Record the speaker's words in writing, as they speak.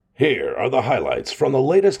Here are the highlights from the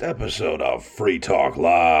latest episode of Free Talk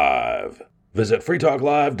Live. Visit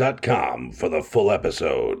freetalklive.com for the full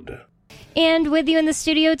episode. And with you in the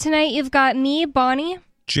studio tonight, you've got me, Bonnie.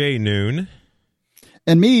 Jay Noon.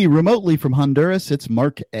 And me, remotely from Honduras, it's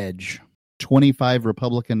Mark Edge. 25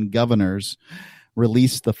 Republican governors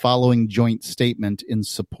released the following joint statement in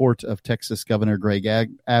support of Texas Governor Greg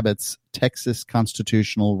Abbott's Texas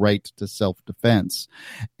constitutional right to self-defense.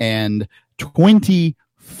 And 25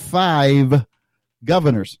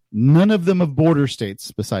 governors, none of them of border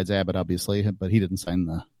states, besides Abbott, obviously, but he didn't sign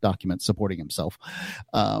the document supporting himself.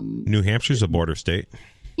 New Hampshire's a border state.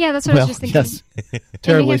 Yeah, that's what I was just thinking. Yes,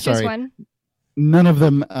 terribly sorry. One. None of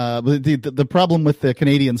them. The problem with the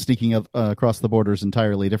Canadians sneaking across the border is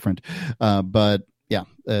entirely different. But yeah,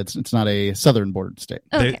 it's not a southern border state.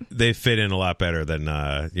 Okay. They fit in a lot better than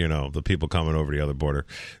the people coming over the other border.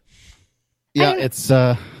 Yeah,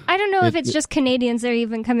 I don't know if it's just Canadians that are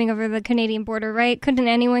even coming over the Canadian border, right? Couldn't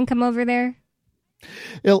anyone come over there?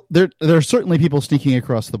 There are certainly people sneaking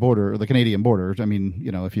across the border, the Canadian border. I mean,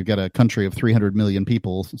 if you've got a country of 300 million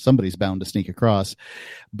people, somebody's bound to sneak across.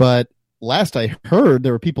 But last I heard,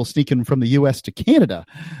 there were people sneaking from the U.S. to Canada.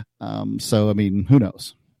 So, I mean, who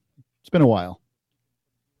knows? It's been a while.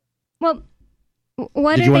 Well,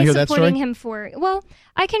 what Did you are want to they hear that supporting story? him for? Well,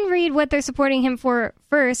 I can read what they're supporting him for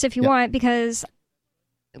first if you want, because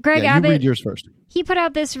Greg Abbott, you read yours first. He put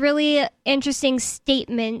out this really interesting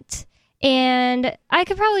statement, and I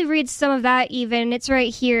could probably read some of that even. It's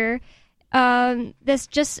right here. I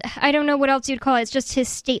don't know what else you'd call it. It's just his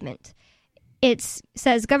statement. It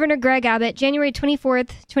says, Governor Greg Abbott, January 24th,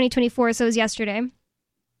 2024, so it was yesterday.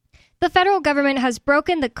 The federal government has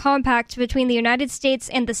broken the compact between the United States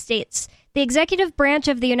and the states. The executive branch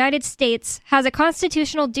of the United States has a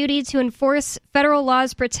constitutional duty to enforce federal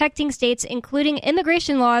laws protecting states, including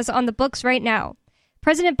immigration laws on the books right now.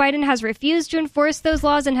 President Biden has refused to enforce those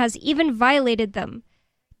laws and has even violated them.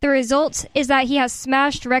 The result is that he has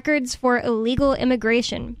smashed records for illegal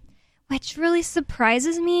immigration, which really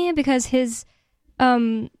surprises me because his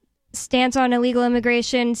stance on illegal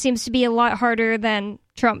immigration seems to be a lot harder than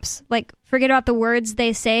Trump's. Like, forget about the words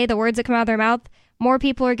they say, the words that come out of their mouth. More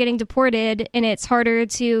people are getting deported, and it's harder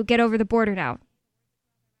to get over the border now.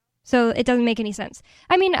 So it doesn't make any sense.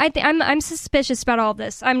 I mean, I'm suspicious about all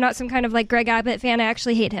this. I'm not some kind of like Greg Abbott fan. I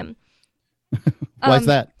actually hate him. Why's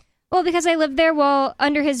that? Well, because I lived there while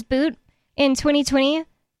under his boot in 2020,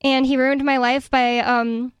 and he ruined my life by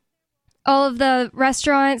all of the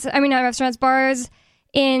bars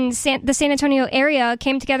in the San Antonio area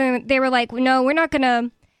came together, and they were like, no, we're not going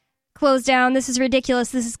to close down. This is ridiculous.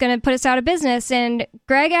 This is going to put us out of business. And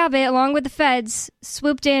Greg Abbott, along with the feds,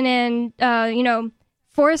 swooped in and,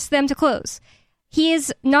 forced them to close. He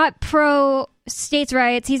is not pro states'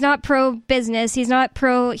 rights. He's not pro business. He's not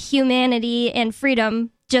pro humanity and freedom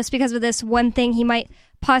just because of this one thing he might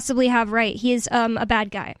possibly have right. He is a bad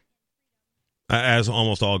guy. As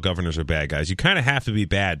almost all governors are bad guys. You kind of have to be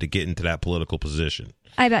bad to get into that political position.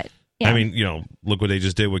 I bet. Yeah. I mean, look what they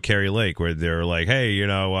just did with Carrie Lake, where they're like, hey,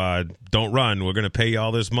 don't run. We're going to pay you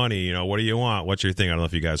all this money. What do you want? What's your thing? I don't know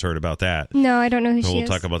if you guys heard about that. No, I don't know who she is. We'll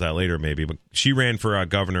talk about that later, maybe. But she ran for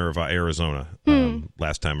governor of Arizona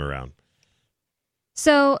last time around.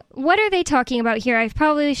 So what are they talking about here? I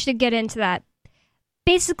probably should get into that.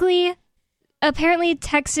 Basically, apparently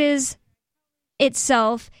Texas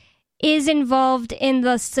itself is involved in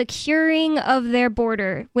the securing of their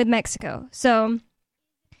border with Mexico. So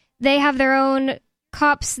they have their own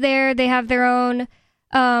cops there. They have their own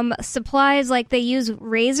supplies. Like they use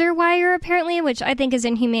razor wire, apparently, which I think is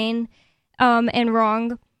inhumane and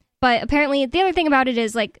wrong. But apparently the other thing about it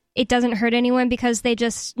is like it doesn't hurt anyone because they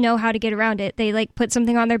just know how to get around it. They like put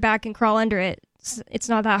something on their back and crawl under it. It's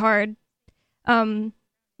not that hard.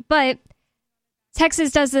 But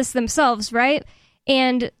Texas does this themselves, right?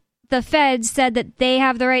 And the feds said that they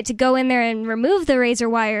have the right to go in there and remove the razor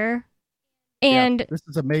wire. And this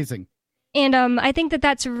is amazing. And I think that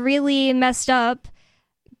that's really messed up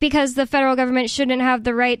because the federal government shouldn't have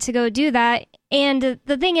the right to go do that. And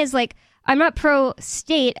the thing is, like, I'm not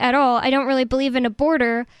pro-state at all. I don't really believe in a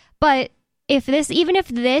border. But even if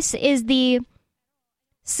this is the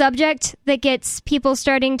subject that gets people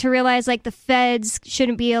starting to realize, like, the feds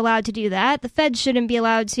shouldn't be allowed to do that. The feds shouldn't be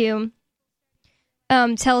allowed to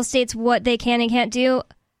tell states what they can and can't do.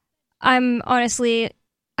 I'm honestly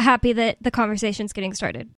happy that the conversation's getting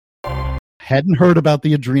started. Hadn't heard about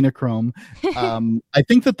the adrenochrome. I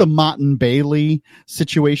think that the Mott and Bailey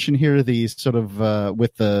situation here, the sort of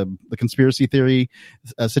with the conspiracy theory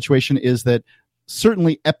situation, is that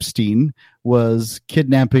certainly Epstein was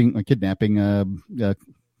kidnapping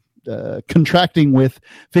contracting with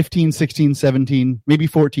 15, 16, 17, maybe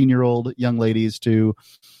 14-year-old young ladies to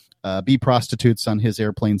be prostitutes on his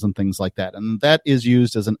airplanes and things like that. And that is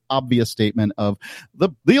used as an obvious statement of the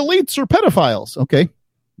elites are pedophiles. Okay,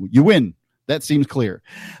 you win. That seems clear.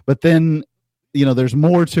 But then, there's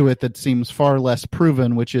more to it that seems far less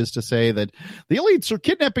proven, which is to say that the elites are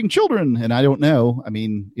kidnapping children. And I don't know. I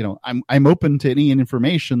mean, I'm open to any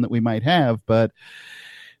information that we might have, but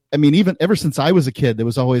I mean, even ever since I was a kid, there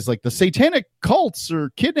was always like the satanic cults are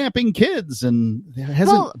kidnapping kids, and there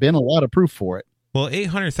hasn't been a lot of proof for it. Well,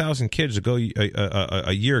 800,000 kids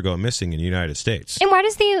a year ago missing in the United States. And why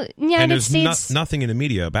does the United States... nothing in the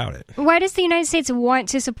media about it. Why does the United States want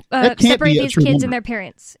to separate these kids and their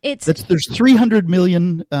parents? There's 300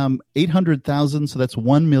 million, 800,000, so that's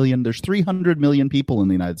 1 million. There's 300 million people in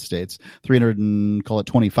the United States, 300 and call it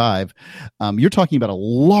 25. You're talking about a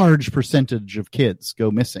large percentage of kids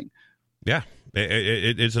go missing. Yeah,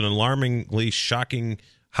 it's an alarmingly shocking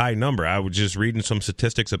high number. I was just reading some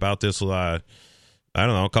statistics about this I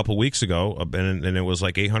don't know, a couple weeks ago, and it was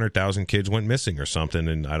like 800,000 kids went missing or something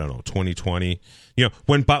in, I don't know, 2020.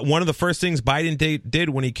 When one of the first things Biden did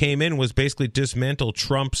when he came in was basically dismantle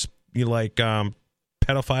Trump's,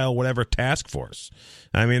 pedophile whatever task force.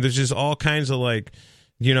 I mean, there's just all kinds of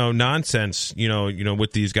nonsense,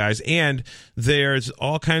 with these guys. And there's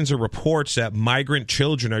all kinds of reports that migrant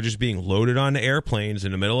children are just being loaded onto airplanes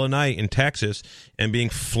in the middle of the night in Texas and being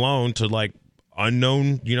flown to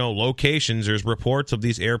unknown, locations. There's reports of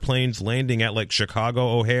these airplanes landing at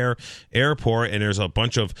Chicago O'Hare Airport, and there's a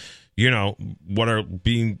bunch of, what are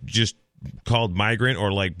being just called migrant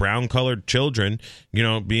or brown colored children,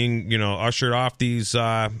 being, ushered off these,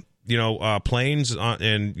 planes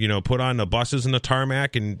and, put on the buses and the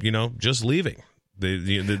tarmac and, just leaving.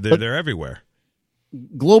 They're everywhere.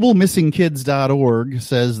 GlobalMissingKids.org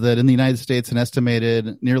says that in the United States, an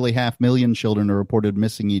estimated nearly 500,000 children are reported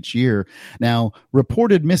missing each year. Now,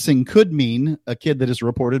 reported missing could mean a kid that is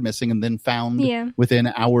reported missing and then found within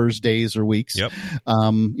hours, days, or weeks, yep.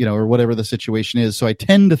 Or whatever the situation is. So I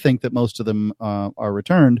tend to think that most of them are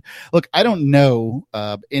returned. Look, I don't know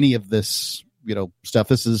any of this, stuff.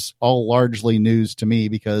 This is all largely news to me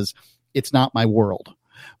because it's not my world.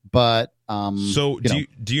 But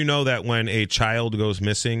do you know that when a child goes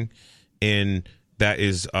missing that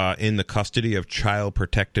is in the custody of Child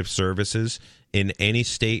Protective Services in any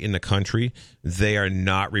state in the country, they are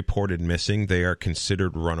not reported missing. They are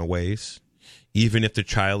considered runaways, even if the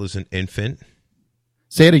child is an infant?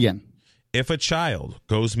 Say it again. If a child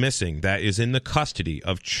goes missing that is in the custody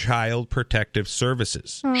of Child Protective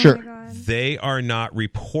Services, sure, they are not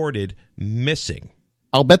reported missing.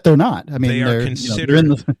 I'll bet they're not. I mean, they are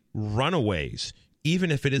considered runaways,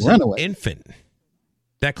 even if it is an infant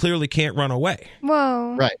that clearly can't run away.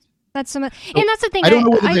 Whoa, right? That's and that's the thing. I don't know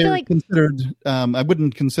whether I they're feel like considered. I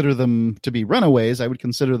wouldn't consider them to be runaways. I would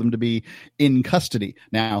consider them to be in custody.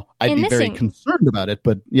 Now, I'd be very concerned about it,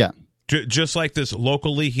 but yeah. Just like this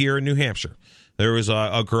locally here in New Hampshire, there was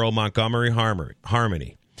a girl, Montgomery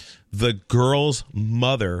Harmony. The girl's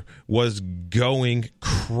mother was going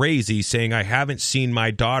crazy saying, I haven't seen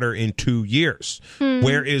my daughter in 2 years.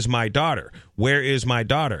 Where is my daughter? Where is my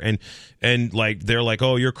daughter? And they're like,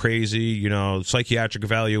 oh, you're crazy, psychiatric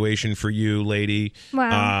evaluation for you, lady.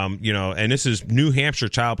 Wow. And this is New Hampshire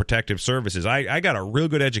Child Protective Services. I got a real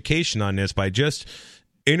good education on this by just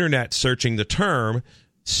internet searching the term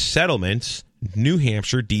settlements, New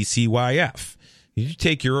Hampshire DCYF. You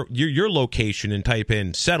take your location and type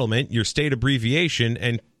in settlement, your state abbreviation,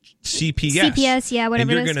 and CPS. CPS, yeah,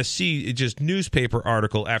 whatever. And you're going to see just newspaper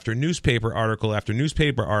article after newspaper article after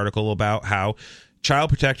newspaper article about how Child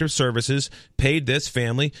Protective Services paid this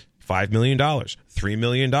family $5 million, $3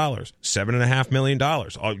 million, $7.5 million.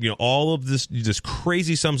 All of this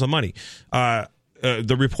crazy sums of money.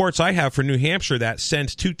 The reports I have for New Hampshire that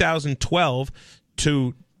since 2012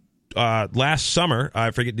 to last summer,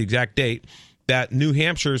 I forget the exact date, that New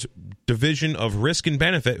Hampshire's Division of Risk and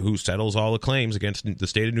Benefit, who settles all the claims against the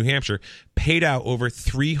state of New Hampshire, paid out over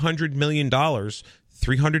 $300 million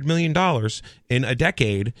in a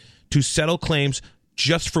decade to settle claims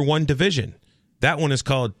just for one division. That one is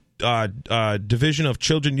called Division of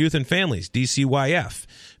Children, Youth, and Families, DCYF,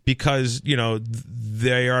 because,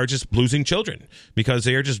 they are just losing children, because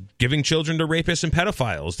they are just giving children to rapists and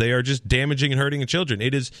pedophiles. They are just damaging and hurting children.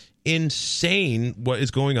 It is insane what is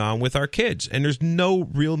going on with our kids, and there's no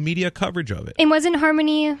real media coverage of it. And wasn't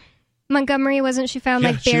Harmony Montgomery, wasn't she found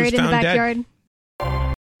buried in the backyard?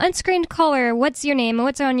 Dead. Unscreened caller, what's your name and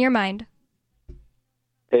what's on your mind?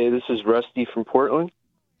 Hey, this is Rusty from Portland.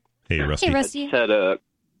 Hey, Rusty. Hey, Rusty.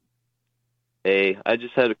 I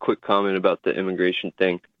just had a quick comment about the immigration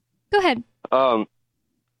thing. Go ahead.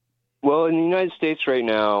 Well, in the United States right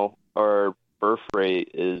now, our birth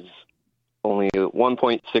rate is only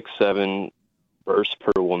 1.67 births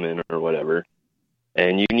per woman or whatever.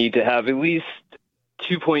 And you need to have at least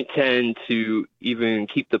 2.10 to even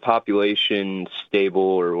keep the population stable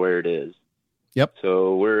or where it is. Yep.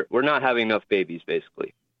 So we're not having enough babies,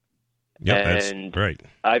 basically. Yep, And that's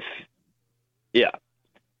right. Yeah.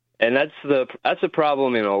 And that's a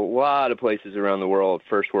problem in a lot of places around the world,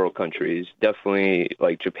 first world countries, definitely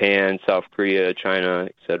like Japan, South Korea, China,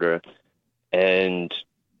 etc. And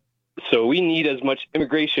so we need as much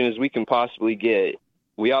immigration as we can possibly get.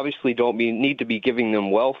 We obviously need to be giving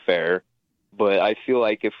them welfare, but I feel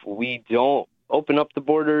like if we don't open up the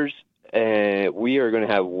borders, we are going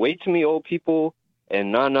to have way too many old people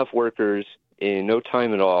and not enough workers in no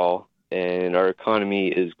time at all, and our economy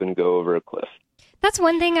is going to go over a cliff. That's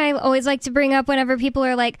one thing I always like to bring up whenever people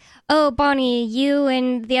are like, oh, Bonnie, you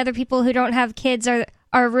and the other people who don't have kids are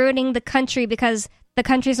ruining the country because the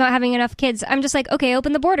country's not having enough kids. I'm just like, okay,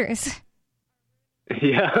 open the borders.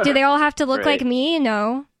 Yeah. Do they all have to look Right. like me?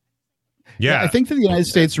 No. Yeah. I think that the United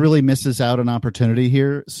States really misses out on opportunity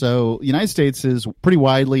here. So the United States is pretty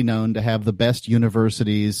widely known to have the best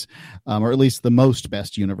universities, or at least the most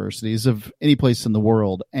best universities of any place in the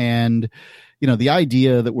world. And, the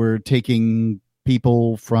idea that we're taking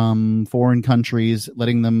people from foreign countries,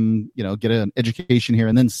 letting them, get an education here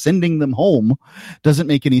and then sending them home doesn't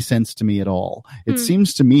make any sense to me at all. It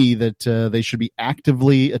seems to me that they should be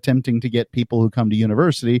actively attempting to get people who come to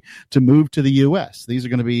university to move to the U.S. These are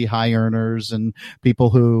going to be high earners and people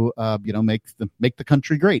who, make the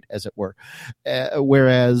country great, as it were.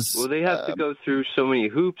 Whereas, Well, they have to go through so many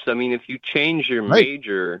hoops. I mean, if you change your Right.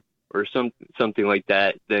 major or something like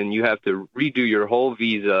that, then you have to redo your whole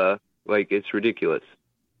visa. Like, it's ridiculous.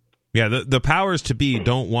 Yeah, the powers to be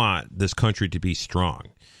don't want this country to be strong.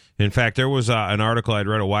 In fact, there was an article I'd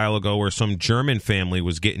read a while ago where some German family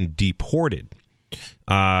was getting deported.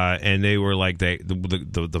 And they were like,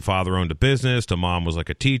 the father owned a business, the mom was like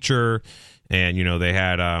a teacher, and they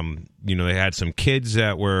had some kids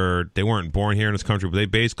that weren't born here in this country, but they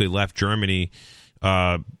basically left Germany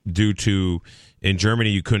due to, in Germany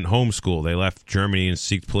you couldn't homeschool. They left Germany and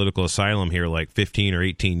seek political asylum here like 15 or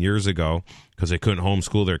 18 years ago because they couldn't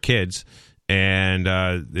homeschool their kids. And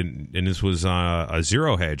this was a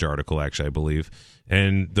Zero Hedge article, actually, I believe.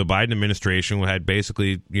 And the Biden administration had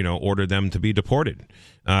basically, ordered them to be deported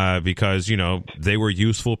because, they were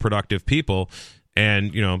useful, productive people.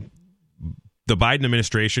 And, the Biden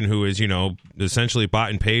administration, who is, essentially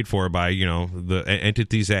bought and paid for by, the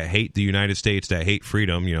entities that hate the United States, that hate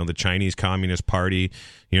freedom, the Chinese Communist Party,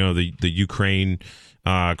 the Ukraine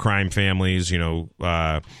crime families, you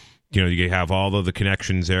have all of the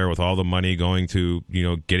connections there with all the money going to,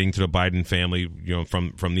 getting to the Biden family,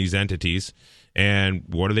 from these entities. And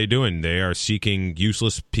what are they doing? They are seeking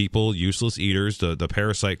useless people, useless eaters, the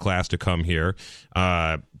parasite class to come here,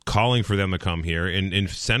 calling for them to come here and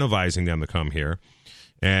incentivizing them to come here.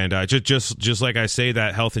 And just like I say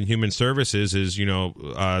that Health and Human Services is, in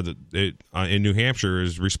New Hampshire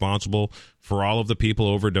is responsible for all of the people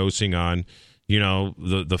overdosing on,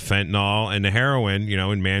 the fentanyl and the heroin,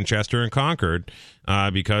 in Manchester and Concord,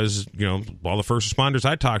 because, all the first responders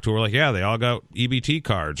I talked to were like, yeah, they all got EBT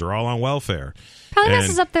cards or all on welfare. Probably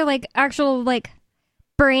messes up their actual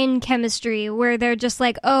brain chemistry where they're just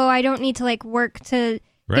like, oh, I don't need to work to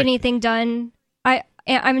Right. get anything done.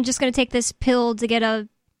 I'm just going to take this pill to get a,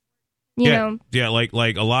 Yeah, like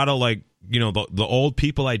a lot of the old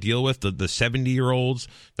people I deal with, the 70-year-olds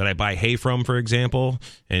that I buy hay from, for example,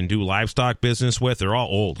 and do livestock business with, they're all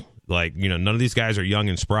old. None of these guys are young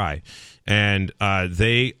and spry. And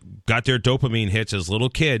they got their dopamine hits as little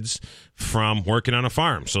kids from working on a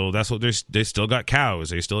farm. So that's what they still got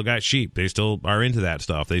cows. They still got sheep. They still are into that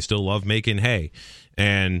stuff. They still love making hay.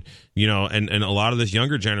 And, and a lot of this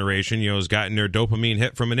younger generation, has gotten their dopamine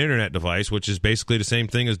hit from an internet device, which is basically the same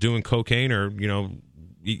thing as doing cocaine or,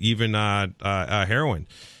 even heroin.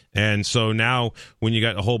 And so now when you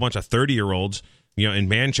got a whole bunch of 30-year-olds, in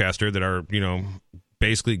Manchester that are,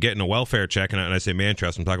 basically getting a welfare check, and I say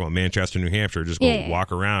Manchester, I'm talking about Manchester, New Hampshire, just go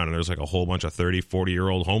walk around, and there's a whole bunch of 30,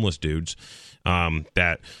 40-year-old homeless dudes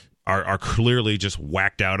that are clearly just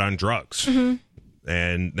whacked out on drugs. Mm-hmm.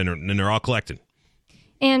 And then they're all collecting.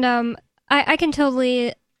 And I can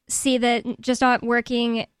totally see that just not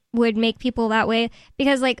working would make people that way,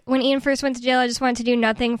 because when Ian first went to jail, I just wanted to do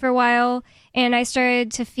nothing for a while, and I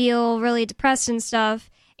started to feel really depressed and stuff.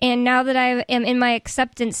 And now that I am in my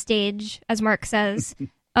acceptance stage, as Mark says,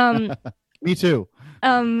 me too.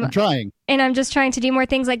 I'm trying, and I'm just trying to do more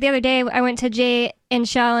things. Like the other day, I went to Jay and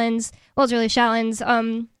Shallon's. Well, it's really Shallon's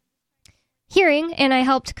hearing, and I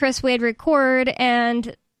helped Chris Wade record,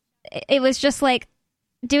 and it was just like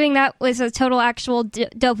doing that was a total actual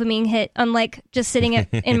dopamine hit, unlike just sitting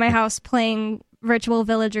in my house playing virtual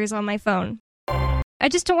villagers on my phone. I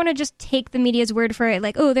just don't want to just take the media's word for it.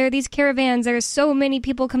 Like, oh, there are these caravans. There's so many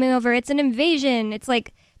people coming over. It's an invasion. It's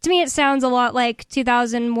like, to me, it sounds a lot like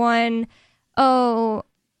 2001. Oh,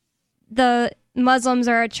 the Muslims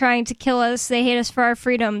are trying to kill us. They hate us for our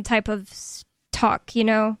freedom type of talk, you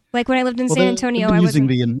know? Like when I lived in San Antonio,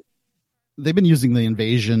 they've been using the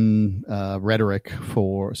invasion rhetoric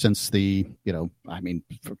since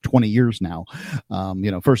for 20 years now.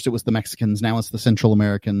 First it was the Mexicans, now it's the Central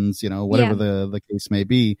Americans, whatever the case may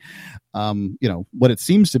be. What it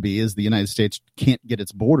seems to be is the United States can't get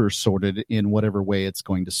its borders sorted in whatever way it's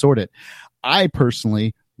going to sort it. I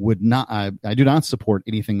personally would not, I do not support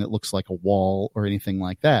anything that looks like a wall or anything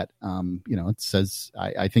like that. It says,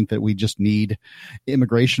 I think that we just need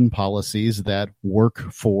immigration policies that work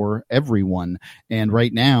for everyone. And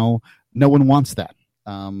right now, no one wants that.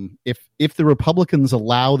 If the Republicans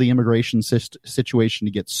allow the immigration situation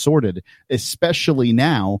to get sorted, especially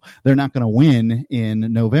now, they're not going to win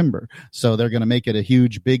in November. So they're going to make it a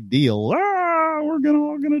huge big deal. We're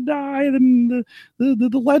all gonna die, then the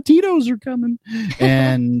Latinos are coming,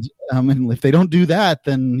 and if they don't do that,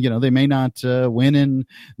 then they may not win in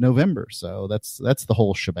November. So that's the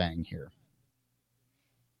whole shebang here.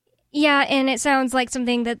 Yeah, and it sounds like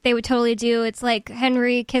something that they would totally do. It's like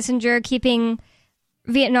Henry Kissinger keeping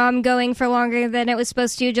Vietnam going for longer than it was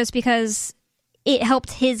supposed to, just because it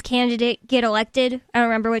helped his candidate get elected. I don't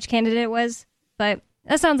remember which candidate it was, but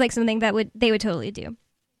that sounds like something that they would totally do.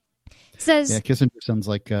 Says, Kissinger sounds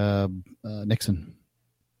like Nixon,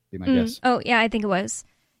 be my guess. Oh, yeah, I think it was.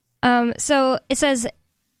 So it says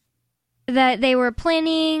that they were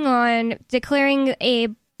planning on declaring a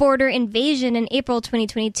border invasion in April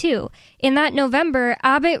 2022. In that November,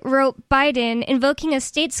 Abbott wrote Biden invoking a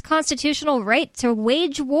state's constitutional right to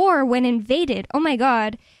wage war when invaded. Oh my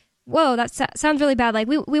God. Whoa, that sounds really bad. Like,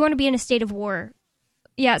 we want to be in a state of war.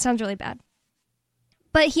 Yeah, it sounds really bad.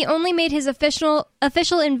 But he only made his official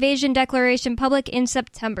invasion declaration public in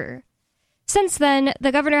September. Since then,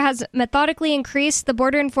 the governor has methodically increased the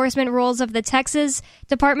border enforcement roles of the Texas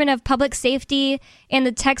Department of Public Safety and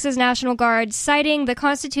the Texas National Guard, citing the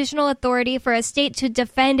constitutional authority for a state to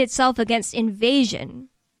defend itself against invasion.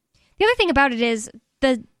 The other thing about it is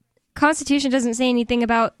the Constitution doesn't say anything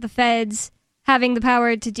about the feds having the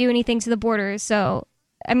power to do anything to the border. So,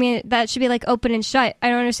 I mean, that should be like open and shut. I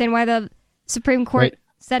don't understand why the Supreme Court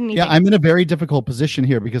said anything. Yeah, I'm in a very difficult position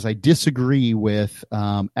here because I disagree with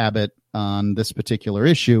Abbott on this particular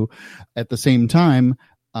issue. At the same time,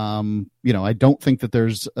 I don't think that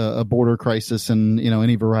there's a border crisis and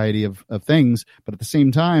any variety of things. But at the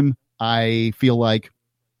same time, I feel like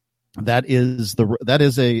that is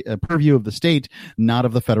a purview of the state, not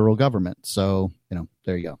of the federal government. So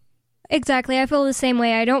there you go. Exactly, I feel the same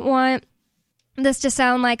way. I don't want this to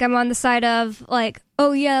sound like I'm on the side of like,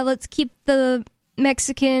 oh yeah, let's keep the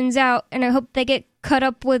Mexicans out and I hope they get cut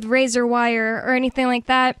up with razor wire or anything like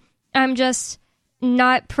that. I'm just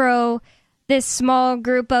not pro this small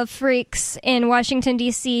group of freaks in Washington,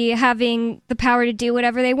 D.C. having the power to do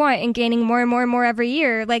whatever they want and gaining more and more and more every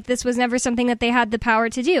year. Like, this was never something that they had the power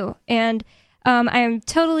to do. And I am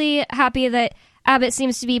totally happy that Abbott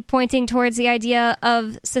seems to be pointing towards the idea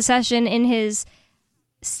of secession in his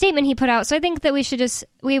statement he put out. So I think that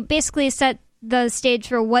we basically set the stage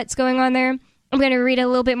for what's going on there. I'm going to read a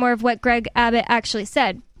little bit more of what Greg Abbott actually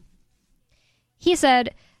said. He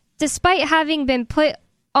said, despite having been put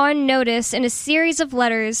on notice in a series of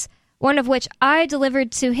letters, one of which I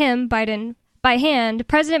delivered to him, Biden, by hand,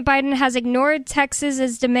 President Biden has ignored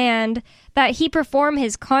Texas's demand that he perform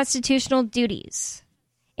his constitutional duties.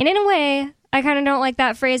 And in a way, I kind of don't like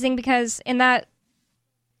that phrasing, because in that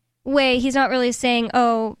way, he's not really saying,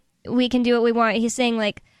 oh, we can do what we want. He's saying,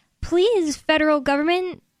 like, please, federal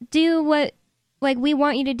government, do what, like, we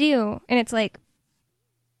want you to do. And it's like,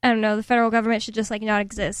 I don't know, the federal government should just, like, not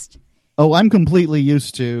exist. Oh, I'm completely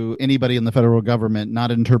used to anybody in the federal government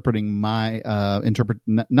not interpreting my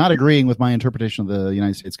not agreeing with my interpretation of the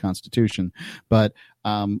United States Constitution. But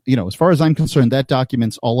as far as I'm concerned, that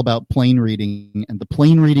document's all about plain reading, and the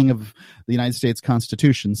plain reading of the United States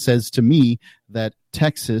Constitution says to me that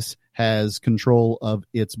Texas has control of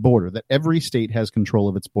its border, that every state has control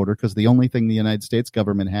of its border, because the only thing the United States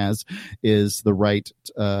government has is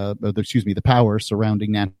the power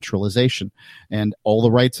surrounding naturalization, and all the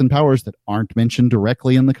rights and powers that aren't mentioned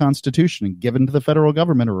directly in the Constitution and given to the federal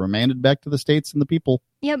government are remanded back to the states and the people.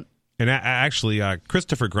 Yep. And actually,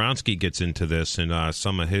 Christopher Gronsky gets into this in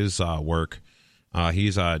some of his work.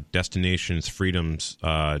 He's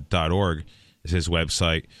destinationsfreedoms.org is his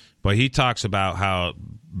website. But he talks about how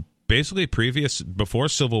basically before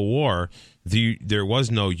Civil War, there was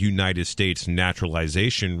no United States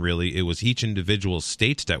naturalization, really. It was each individual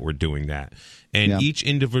states that were doing that. And each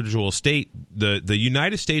individual state, the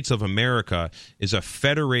United States of America is a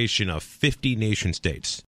federation of 50 nation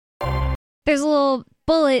states. There's a little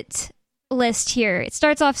bullet list here. It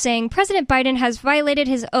starts off saying, President Biden has violated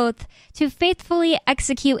his oath to faithfully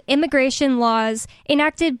execute immigration laws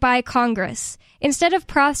enacted by Congress. Instead of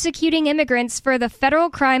prosecuting immigrants for the federal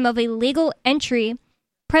crime of illegal entry,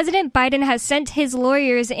 President Biden has sent his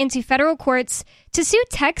lawyers into federal courts to sue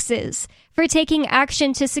Texas for taking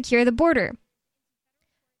action to secure the border.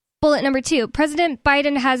 Bullet number 2, President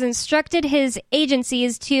Biden has instructed his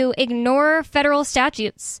agencies to ignore federal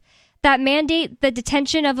statutes that mandate the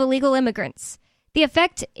detention of illegal immigrants. The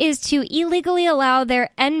effect is to illegally allow their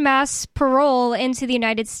en masse parole into the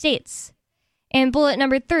United States. And bullet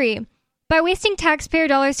number 3, by wasting taxpayer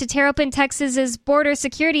dollars to tear open Texas's border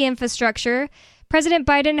security infrastructure, President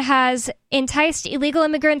Biden has enticed illegal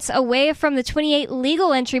immigrants away from the 28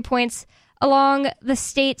 legal entry points along the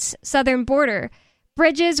state's southern border,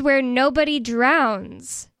 bridges where nobody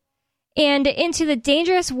drowns, and into the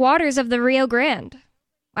dangerous waters of the Rio Grande.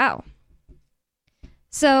 Wow.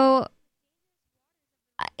 So,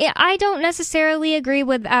 I don't necessarily agree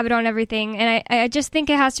with Abbott on everything, and I just think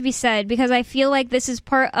it has to be said, because I feel like this is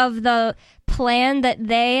part of the plan that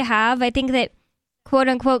they have. I think that,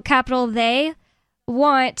 quote-unquote, capital they,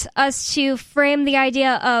 want us to frame the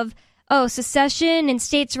idea of, secession and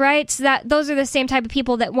states' rights, that those are the same type of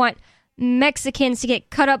people that want Mexicans to get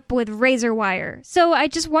cut up with razor wire. So I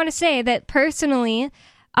just want to say that personally,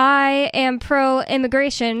 I am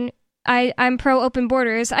pro-immigration. I'm pro-open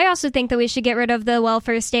borders. I also think that we should get rid of the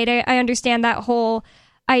welfare state. I understand that whole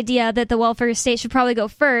idea that the welfare state should probably go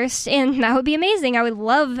first, and that would be amazing. I would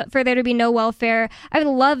love for there to be no welfare. I would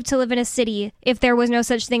love to live in a city if there was no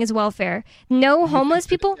such thing as welfare. No homeless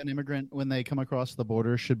people? An immigrant, when they come across the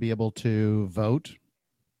border, should be able to vote?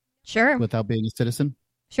 Sure. Without being a citizen?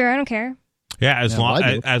 Sure, I don't care. Yeah, as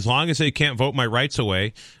long as they can't vote my rights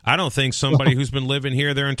away, I don't think somebody who's been living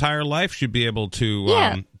here their entire life should be able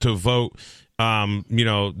to vote.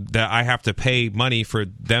 That I have to pay money for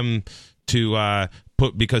them to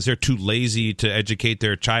put because they're too lazy to educate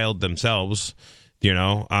their child themselves.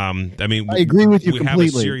 I agree with you completely. We have a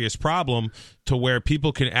serious problem to where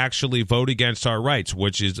people can actually vote against our rights,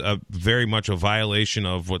 which is very much a violation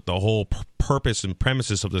of what the whole purpose and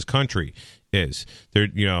premises of this country is.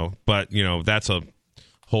 That's a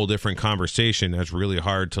whole different conversation. That's really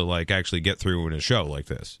hard to actually get through in a show like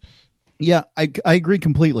this. Yeah, I agree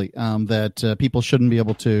completely that people shouldn't be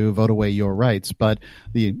able to vote away your rights, but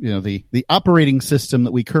the operating system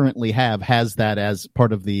that we currently have has that as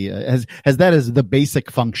part of the has that as the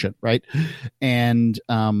basic function, right? And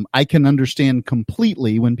I can understand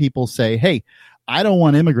completely when people say, "Hey, I don't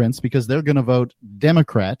want immigrants because they're going to vote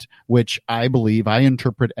Democrat," which I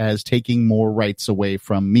interpret as taking more rights away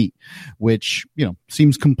from me, which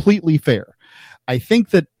seems completely fair. I think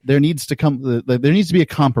that there needs to be a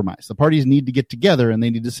compromise. The parties need to get together and they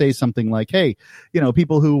need to say something like, hey,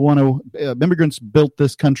 people who want to, immigrants built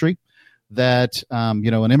this country, that,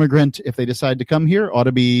 an immigrant, if they decide to come here, ought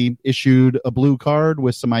to be issued a blue card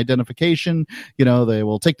with some identification. They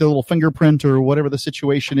will take their little fingerprint or whatever the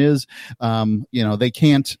situation is.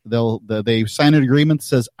 They sign an agreement that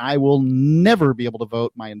says, I will never be able to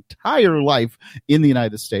vote my entire life in the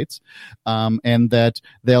United States. And that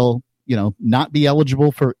they'll, not be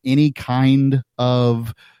eligible for any kind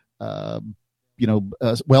of,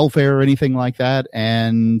 welfare or anything like that.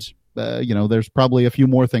 And, there's probably a few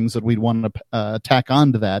more things that we'd want to tack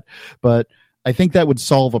on to that. But I think that would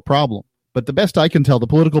solve a problem. But the best I can tell, the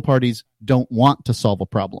political parties don't want to solve a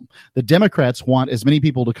problem. The Democrats want as many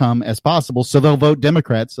people to come as possible, so they'll vote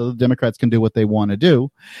Democrats so the Democrats can do what they want to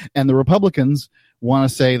do. And the Republicans want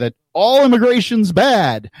to say that all immigration's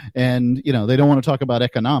bad. And, they don't want to talk about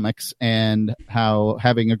economics and how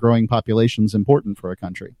having a growing population is important for a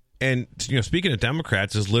country. And, speaking of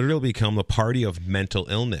Democrats, has literally become the party of mental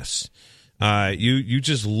illness. You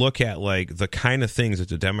just look at the kind of things that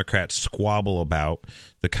the Democrats squabble about,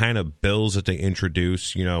 the kind of bills that they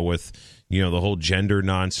introduce, with the whole gender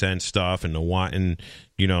nonsense stuff and the wanting,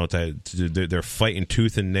 they're fighting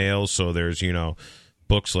tooth and nails. So there's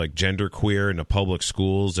books like Genderqueer in the public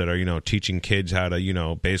schools that are teaching kids how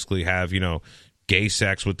to basically have gay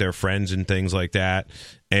sex with their friends and things like that.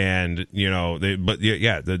 And,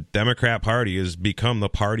 the Democrat Party has become the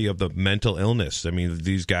party of the mental illness. I mean,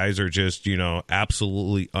 these guys are just,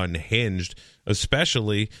 absolutely unhinged,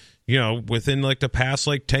 especially, within like the past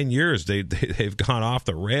like 10 years, they've gone off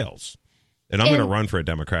the rails. And I'm going to run for a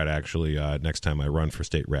Democrat, actually, next time I run for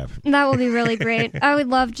state rep. That will be really great. I would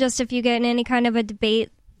love just if you get in any kind of a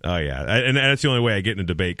debate. Oh, yeah. And that's the only way I get in a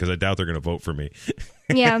debate, because I doubt they're going to vote for me.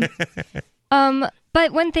 Yeah.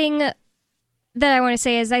 But one thing that I want to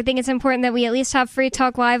say is I think it's important that we at least have Free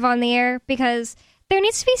Talk Live on the air, because there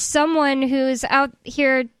needs to be someone who's out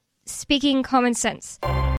here speaking common sense.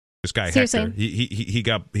 This guy, Seriously.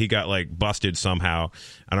 Hector, he got like busted somehow.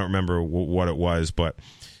 I don't remember what it was, but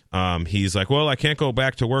he's like, well, I can't go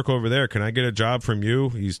back to work over there. Can I get a job from you?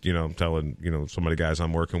 He's, telling, some of the guys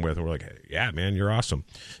I'm working with, and we're like, hey, yeah, man, you're awesome.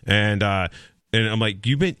 And I'm like,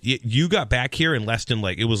 you got back here in less than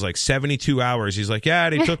it was like 72 hours. He's like, yeah,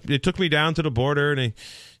 they took me down to the border, and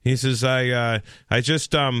he says, I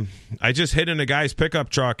just hit in a guy's pickup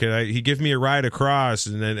truck, and he gave me a ride across,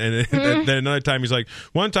 and then another time he's like,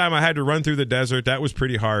 one time I had to run through the desert. That was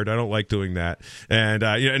pretty hard. I don't like doing that. And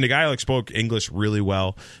and the guy spoke English really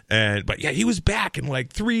well, but yeah, he was back in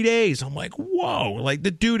like 3 days. I'm like, whoa, like the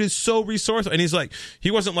dude is so resourceful. And he's like, he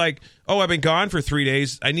wasn't like, oh, I've been gone for 3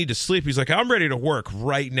 days, I need to sleep. He's like, I'm ready to work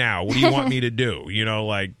right now. What do you want me to do?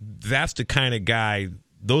 That's the kind of guy.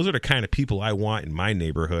 Those are the kind of people I want in my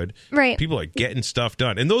neighborhood. Right. People are getting stuff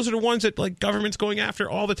done. And those are the ones that government's going after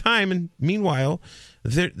all the time. And meanwhile,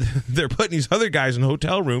 they're putting these other guys in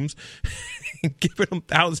hotel rooms and giving them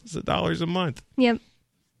thousands of dollars a month. Yep.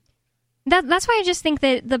 That's why I just think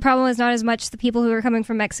that the problem is not as much the people who are coming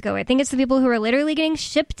from Mexico. I think it's the people who are literally getting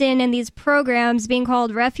shipped in these programs being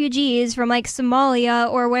called refugees from Somalia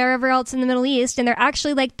or wherever else in the Middle East. And they're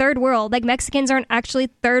actually third world. Mexicans aren't actually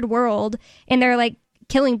third world. And they're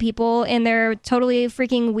killing people, and they're totally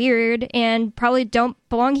freaking weird and probably don't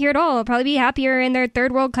belong here at all. They'll probably be happier in their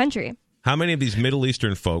third world country. How many of these Middle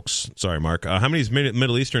Eastern folks, sorry, Mark, how many of these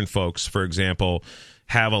Middle Eastern folks, for example,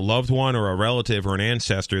 have a loved one or a relative or an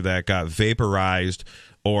ancestor that got vaporized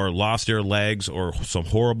or lost their legs or some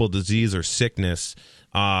horrible disease or sickness,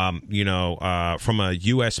 from a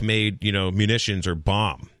U.S.-made, munitions or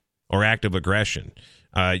bomb or act of aggression?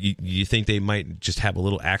 You think they might just have a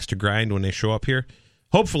little axe to grind when they show up here?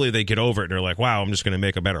 Hopefully they get over it and they're like, wow, I'm just going to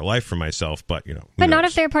make a better life for myself. But, But not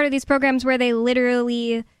if they're part of these programs where they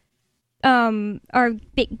literally are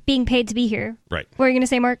being paid to be here. Right. What are you going to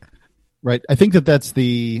say, Mark? Right. I think that's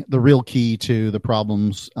the real key to the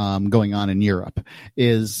problems going on in Europe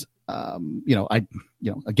is,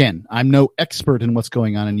 again, I'm no expert in what's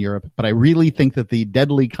going on in Europe, but I really think that the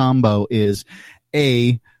deadly combo is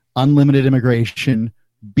A, unlimited immigration,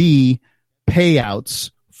 B,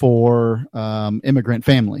 payouts for immigrant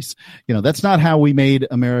families. That's not how we made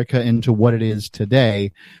America into what it is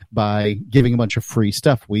today by giving a bunch of free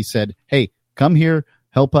stuff. We said, hey, come here,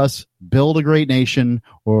 help us build a great nation,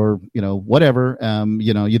 or, whatever.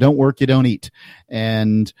 You don't work, you don't eat.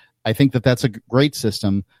 And I think that that's a great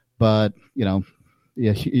system, but,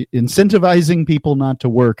 incentivizing people not to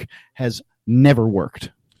work has never worked.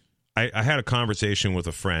 I had a conversation with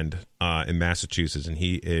a friend in Massachusetts, and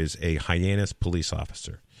he is a Hyannis police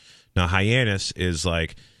officer. Now, Hyannis is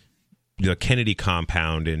like the Kennedy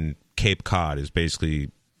compound in Cape Cod is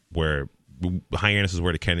basically where Hyannis is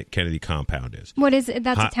where the Kennedy compound is. What is it?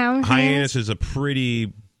 That's a town? Hyannis is a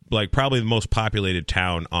pretty, probably the most populated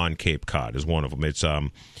town on Cape Cod is one of them. It's,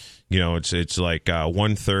 it's like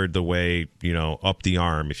 1/3 the way, up the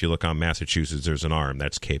arm. If you look on Massachusetts, there's an arm.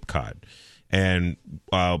 That's Cape Cod. And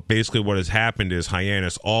basically what has happened is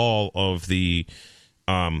Hyannis, all of the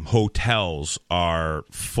hotels are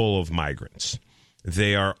full of migrants.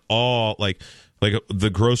 They are all like the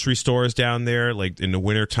grocery stores down there, in the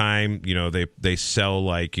wintertime, they sell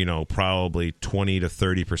probably 20 to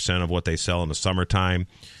 30% of what they sell in the summertime,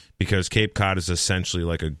 because Cape Cod is essentially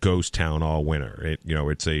like a ghost town all winter.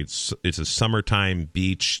 It's a summertime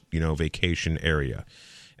beach, vacation area.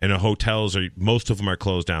 And the hotels most of them are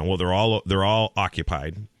closed down. Well, they're all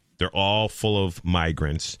occupied. They're all full of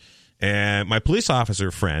migrants. And my police officer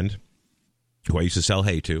friend, who I used to sell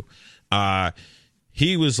hay to,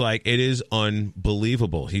 he was like, it is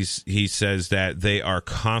unbelievable. He says that they are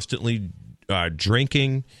constantly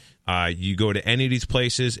drinking. You go to any of these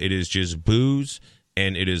places, it is just booze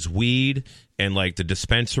and it is weed. And the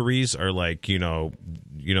dispensaries are the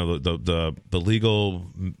legal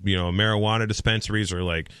marijuana dispensaries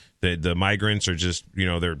are the migrants are just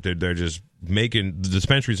they're just making, the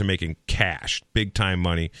dispensaries are making cash, big time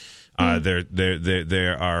money.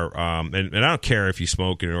 There are and I don't care if you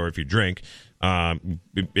smoke it or if you drink.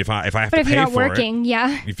 If I have but to if pay you're not for working, it,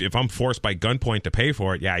 yeah. If I'm forced by gunpoint to pay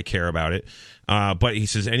for it, yeah, I care about it. But he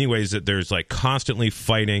says anyways that there's constantly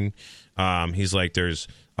fighting. He's like there's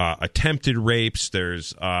attempted rapes.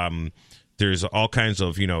 There's all kinds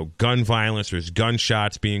of, gun violence. There's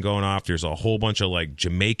gunshots going off. There's a whole bunch of like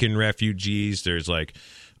Jamaican refugees. There's like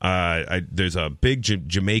there's a big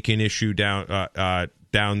Jamaican issue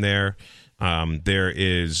down there. There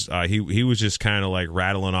is he was just kind of like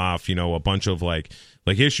rattling off, a bunch of like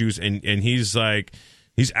issues, and he's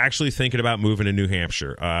actually thinking about moving to New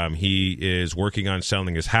Hampshire. He is working on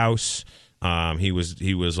selling his house. He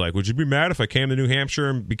was like, would you be mad if I came to New Hampshire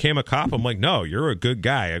and became a cop? I'm like, no, you're a good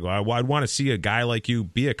guy. I'd want to see a guy like you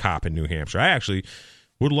be a cop in New Hampshire. I actually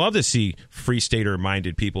would love to see free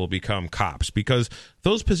stater-minded people become cops, because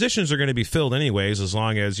those positions are going to be filled anyways as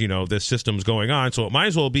long as, this system's going on. So it might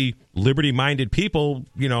as well be liberty-minded people,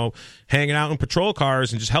 hanging out in patrol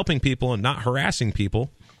cars and just helping people and not harassing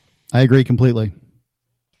people. I agree completely.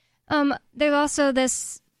 There's also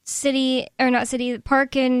this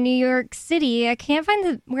park in New York City. I can't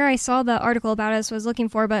find where I saw the article about it, so I was looking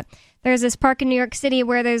for, but there's this park in New York City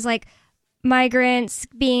where there's like migrants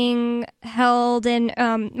being held in,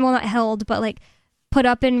 not held, but like put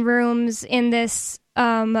up in rooms in this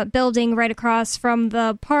building right across from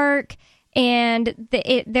the park, and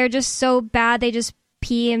they're just so bad. They just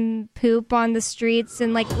pee and poop on the streets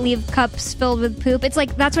and like leave cups filled with poop. It's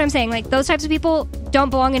like, that's what I'm saying. Like, those types of people don't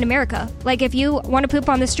belong in America. Like, if you want to poop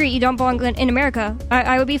on the street, you don't belong in America.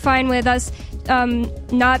 I would be fine with us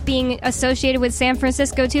not being associated with San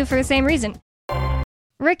Francisco too for the same reason.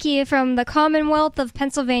 Ricky from the Commonwealth of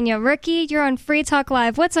Pennsylvania. Ricky, you're on Free Talk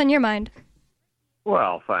Live. What's on your mind?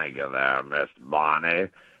 Well, thank you there, Miss Bonnie.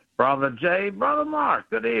 Brother Jay, Brother Mark,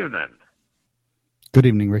 good evening. Good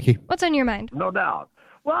evening, Ricky. What's on your mind? No doubt.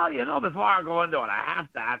 Well, before I go into it, I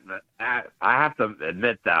have to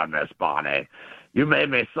admit that, Miss Bonnie, you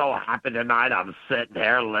made me so happy tonight. I'm sitting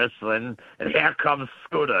here listening, and here comes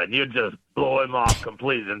Scooter, and you just blew him off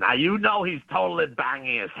completely. Now, he's totally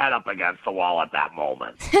banging his head up against the wall at that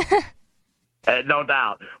moment. No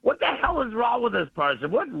doubt. What the hell is wrong with this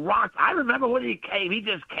person? What rock? I remember when he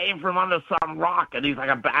just came from under some rock, and he's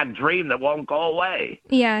like a bad dream that won't go away.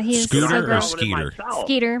 Yeah, he's Scooter or Skeeter?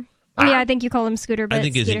 Skeeter. Yeah, I think you call him Scooter, but I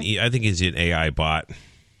think he's an AI bot.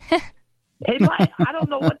 Hey, Mike, I don't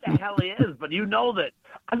know what the hell he is, but that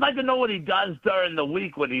I'd like to know what he does during the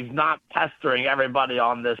week when he's not pestering everybody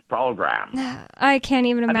on this program. I can't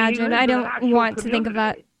even imagine. I don't want to think of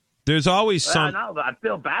that. There's always some. I know, but I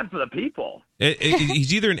feel bad for the people.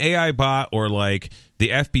 He's either an AI bot or like the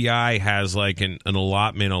FBI has like an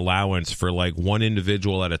allotment allowance for like one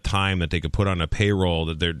individual at a time that they could put on a payroll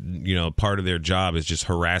that they're, part of their job is just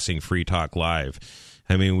harassing Free Talk Live.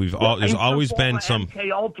 I mean, there's always been some.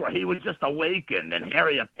 MK Ultra, he was just awakened and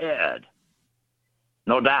here he appeared.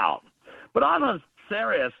 No doubt. But on a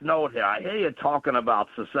serious note here, I hear you talking about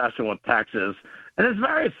secession with Texas, and it's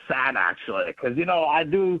very sad, actually, because, I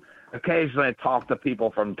do occasionally talk to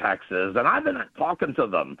people from Texas, and I've been talking to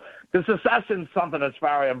them, because secession is something that's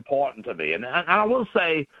very important to me. And I will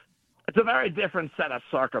say it's a very different set of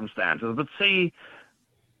circumstances. But see,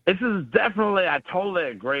 this is definitely, I totally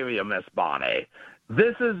agree with you, Miss Bonnie.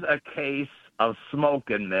 This is a case of smoke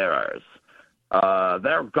and mirrors.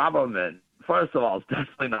 Their government, first of all, is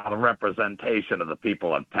definitely not a representation of the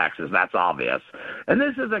people of Texas. That's obvious. And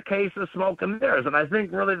this is a case of smoke and mirrors. And I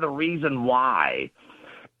think really the reason why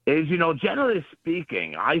is, generally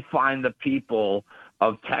speaking, I find the people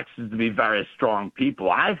of Texas to be very strong people.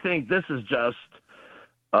 I think this is just,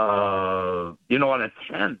 an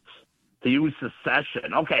attempt to use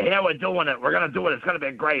secession. Okay, here we're doing it. We're going to do it. It's going to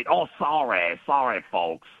be great. Oh, sorry,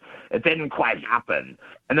 folks. It didn't quite happen.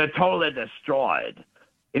 And they're totally destroyed.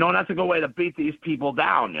 And that's a good way to beat these people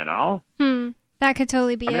down, That could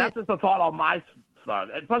totally be it. That's just a thought on my side.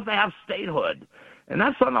 And plus, they have statehood. And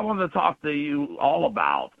that's something I wanted to talk to you all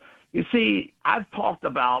about. You see, I've talked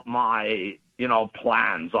about my,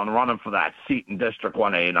 plans on running for that seat in District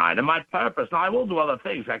 189. And my purpose, now I will do other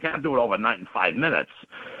things. I can't do it overnight in 5 minutes.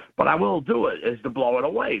 But I will do it, is to blow it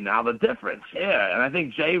away. Now, the difference here, and I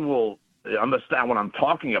think Jay will understand what I'm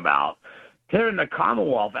talking about, here in the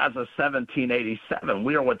Commonwealth, as of 1787,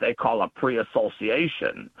 we are what they call a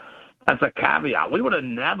pre-association. That's a caveat. We would have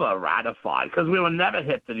never ratified, because we would never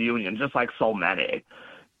hit the Union, just like so many,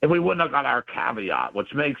 if we wouldn't have got our caveat,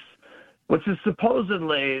 which is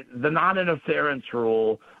supposedly the non-interference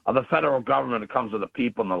rule of the federal government that comes to the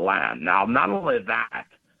people and the land. Now, not only that,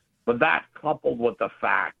 but that coupled with the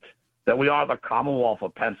fact that we are the Commonwealth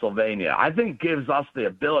of Pennsylvania, I think gives us the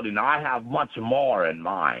ability. Now, I have much more in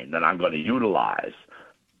mind that I'm going to utilize.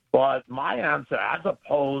 But my answer, as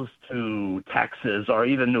opposed to Texas or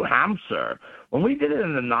even New Hampshire, when we did it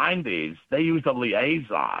in the 90s, they used a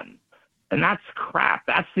liaison. And that's crap.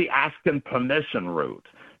 That's the asking permission route.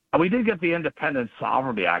 We did get the Independent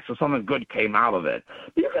Sovereignty Act, so something good came out of it.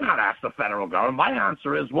 You cannot ask the federal government. My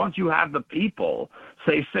answer is once you have the people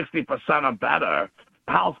say 60% or better,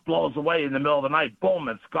 the house blows away in the middle of the night, boom,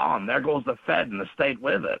 it's gone. There goes the Fed and the state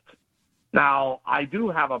with it. Now, I do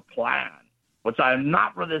have a plan, which I'm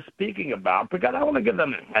not really speaking about because I want to give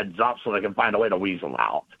them a heads up so they can find a way to weasel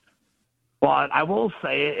out. But I will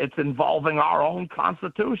say it's involving our own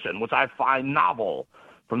Constitution, which I find novel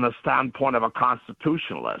from the standpoint of a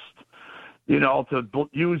constitutionalist, to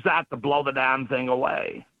use that to blow the damn thing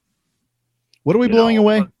away. What are we blowing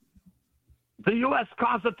away? The U.S.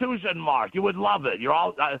 Constitution, Mark. You would love it. You're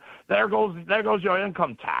all there goes your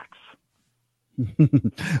income tax.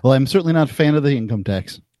 Well, I'm certainly not a fan of the income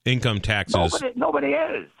tax. Income taxes. Nobody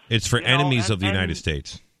is. It's for enemies of the United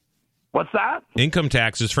States. What's that? Income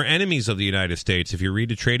taxes for enemies of the United States. If you read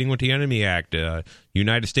the Trading with the Enemy Act,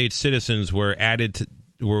 United States citizens were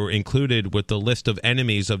included with the list of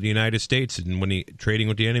enemies of the United States, and when the Trading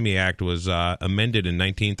with the Enemy Act was amended in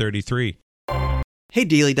 1933. Hey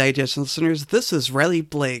Daily Digest listeners, this is Riley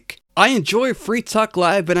Blake. I enjoy Free Talk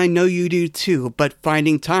Live, and I know you do too, but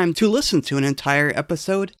finding time to listen to an entire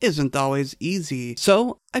episode isn't always easy,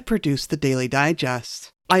 so I produce the Daily Digest.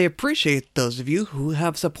 I appreciate those of you who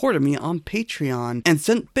have supported me on Patreon and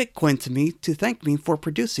sent Bitcoin to me to thank me for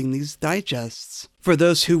producing these digests. For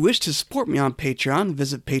those who wish to support me on Patreon,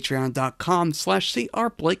 visit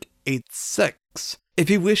patreon.com/crblake86. If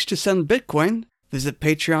you wish to send Bitcoin, visit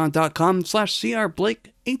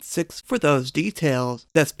patreon.com/crblake86 for those details.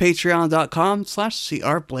 That's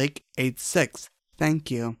patreon.com/crblake86.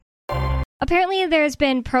 Thank you. Apparently there's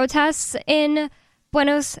been protests in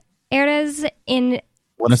Buenos Aires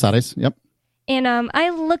Buenos Aires, yep. And I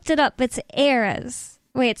looked it up. It's Aires.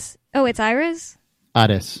 Wait, it's Iris?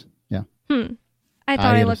 Aires, yeah. I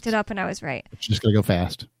thought I looked it up and I was right. It's just going to go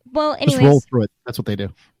fast. Well, anyways. Just roll through it. That's what they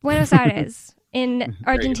do. Buenos Aires in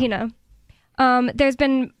Argentina. There's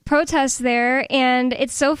been protests there, and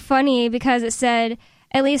it's so funny because it said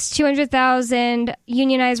at least 200,000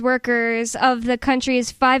 unionized workers of the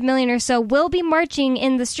country's 5 million or so will be marching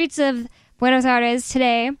in the streets of Buenos Aires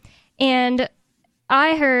today. And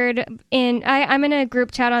I heard I'm in a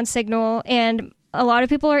group chat on Signal, and a lot of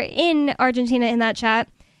people are in Argentina in that chat.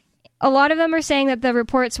 A lot of them are saying that the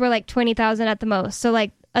reports were like 20,000 at the most, so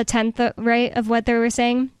like a tenth, right, of what they were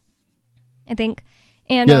saying, I think.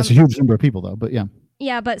 And yeah, that's a huge number of people, though. But yeah.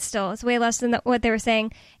 Yeah, but still, it's way less than what they were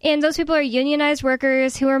saying. And those people are unionized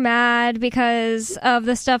workers who are mad because of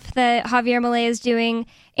the stuff that Javier Milei is doing,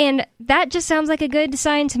 and that just sounds like a good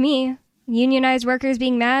sign to me. Unionized workers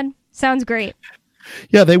being mad sounds great.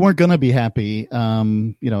 Yeah, they weren't going to be happy.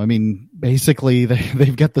 Basically,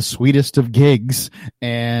 they've got the sweetest of gigs,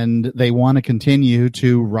 and they want to continue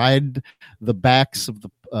to ride the backs of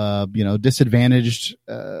the disadvantaged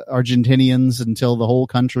Argentinians until the whole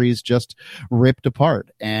country's just ripped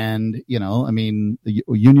apart. And, the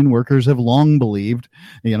union workers have long believed,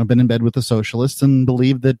 been in bed with the socialists and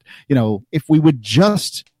believed that, if we would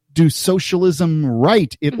just do socialism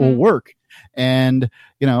right, it will work. And,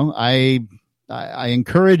 I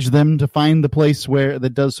encourage them to find the place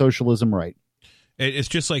that does socialism right. It's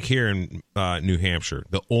just like here in New Hampshire.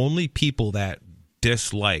 The only people that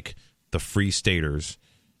dislike the Free Staters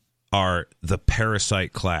are the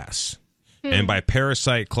parasite class. And by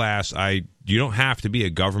parasite class, you don't have to be a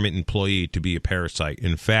government employee to be a parasite.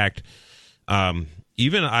 In fact,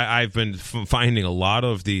 even I've been finding a lot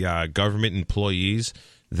of the government employees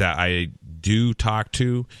that I do talk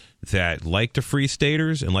to that like the Free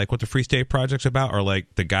Staters and like what the Free State Project's about are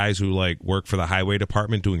like the guys who like work for the highway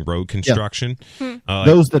department doing road construction. Yeah.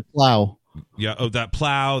 Those that plow. Yeah, that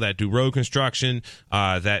plow, that do road construction,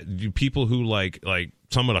 that do people who like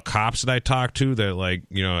some of the cops that I talk to that like,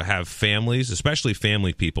 have families, especially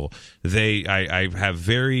family people. I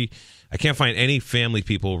can't find any family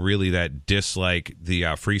people really that dislike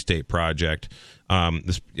the Free State Project.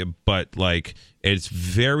 But like it's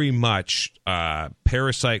very much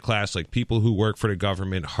parasite class, like people who work for the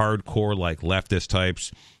government, hardcore like leftist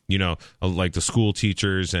types, like the school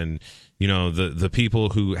teachers and the people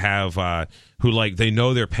who have who like they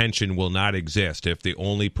know their pension will not exist if the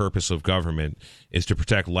only purpose of government is to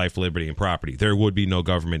protect life, liberty, and property. There would be no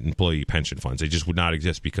government employee pension funds. They just would not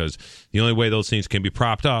exist because the only way those things can be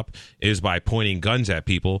propped up is by pointing guns at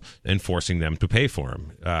people and forcing them to pay for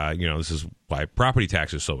them. This is why property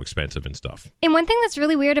tax is so expensive and stuff. And one thing that's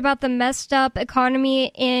really weird about the messed up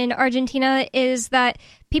economy in Argentina is that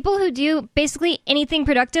people who do basically anything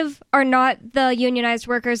productive are not the unionized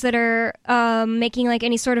workers that are making like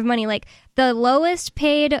any sort of money. Like the lowest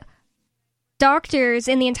paid doctors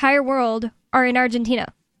in the entire world are in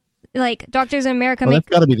Argentina. like doctors in America Well, make.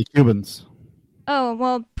 that's got to be the Cubans. Oh,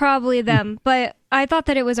 well, probably them. But I thought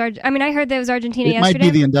that it was I heard that it was Argentina It yesterday. might be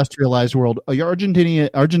the industrialized world.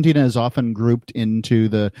 Argentina is often grouped into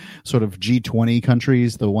the sort of G20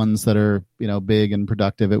 countries, the ones that are, big and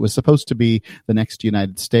productive. It was supposed to be the next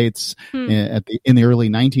United States in the early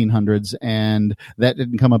 1900s, and that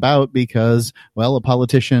didn't come about because, well,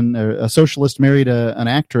 a socialist married an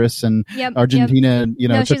actress, and Argentina,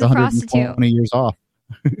 No, took she's a 120 prostitute. years off.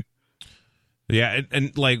 Yeah,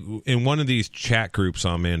 and like in one of these chat groups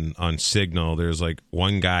I'm in on Signal, there's like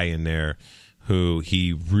one guy in there who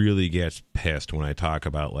he really gets pissed when I talk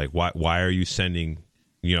about like why are you sending,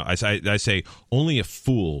 I say only a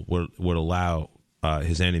fool would allow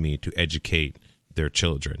his enemy to educate their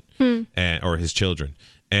children or his children.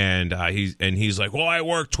 And he's like, well, I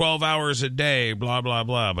work 12 hours a day, blah blah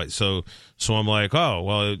blah. But so I'm like, oh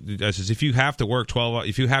well, I says if you have to work 12,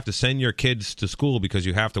 if you have to send your kids to school because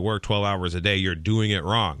you have to work 12 hours a day, you're doing it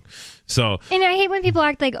wrong. So and I hate when people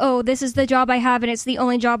act like, oh, this is the job I have and it's the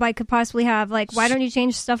only job I could possibly have. Like, why don't you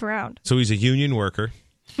change stuff around? So he's a union worker.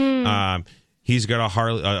 He's got a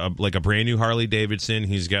Harley, like a brand new Harley Davidson.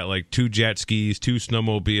 He's got like 2 jet skis, 2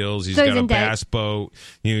 snowmobiles. He's got a bass boat.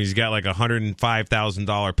 He's got like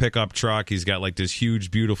 $105,000 pickup truck. He's got like this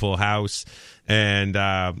huge, beautiful house, and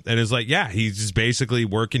it's like, yeah, he's just basically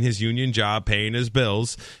working his union job, paying his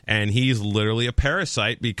bills, and he's literally a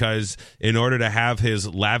parasite because in order to have his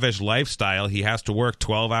lavish lifestyle, he has to work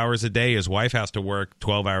 12 hours a day. His wife has to work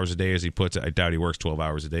 12 hours a day, as he puts it. I doubt he works 12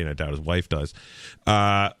 hours a day, and I doubt his wife does.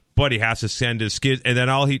 But he has to send his kids, and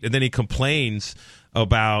then he complains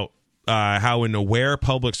about how in the Ware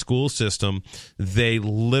public school system they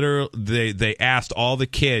asked all the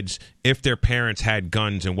kids if their parents had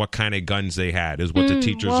guns and what kind of guns they had is what the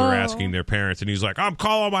teachers are asking their parents. And he's like, I'm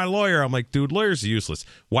calling my lawyer. I'm like, dude, lawyers are useless.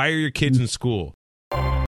 Why are your kids in school?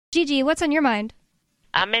 Gigi, what's on your mind?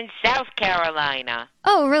 I'm in South Carolina.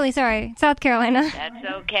 Oh, really? Sorry. South Carolina. That's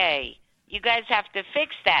okay. You guys have to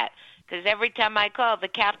fix that. Because every time I call, the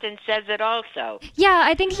captain says it also. Yeah,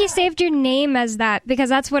 I think he saved your name as that because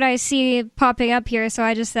that's what I see popping up here. So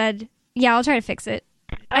I just said, yeah, I'll try to fix it.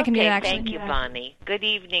 I can do that, actually. Thank you, Bonnie. Good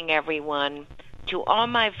evening, everyone. To all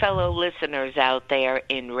my fellow listeners out there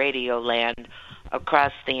in Radioland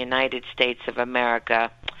across the United States of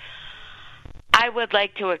America, I would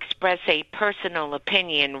like to express a personal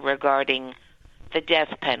opinion regarding the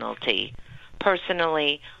death penalty.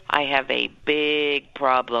 Personally, I have a big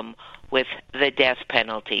problem with the death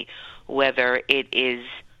penalty, whether it is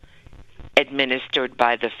administered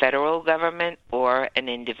by the federal government or an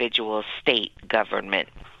individual state government.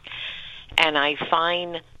 And I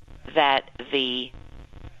find that the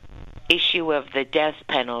issue of the death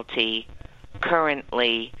penalty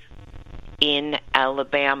currently in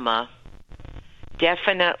Alabama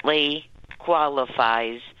definitely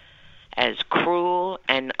qualifies as cruel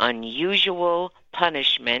and unusual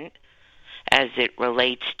punishment as it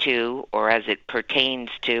relates to or as it pertains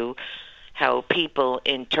to how people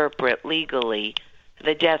interpret legally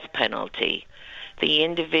the death penalty. The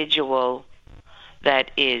individual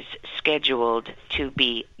that is scheduled to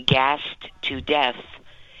be gassed to death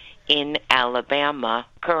in Alabama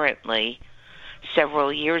currently,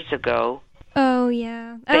 several years ago. Oh,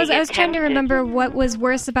 yeah. I was trying to remember what was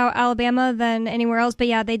worse about Alabama than anywhere else, but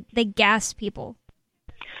yeah, they gassed people.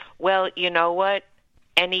 Well, you know what?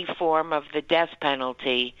 Any form of the death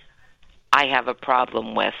penalty, I have a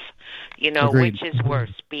problem with. Agreed. Which is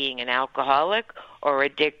worse, being an alcoholic or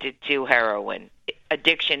addicted to heroin?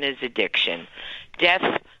 Addiction is addiction.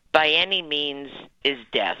 Death, by any means, is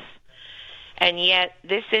death. And yet,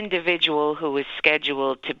 this individual who is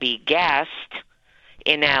scheduled to be gassed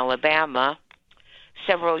in Alabama,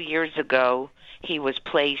 several years ago, he was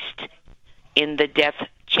placed in the death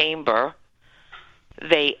chamber.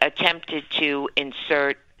 They attempted to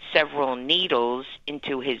insert several needles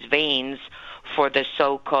into his veins for the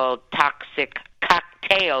so-called toxic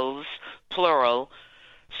cocktails, plural,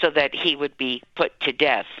 so that he would be put to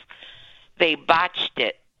death. They botched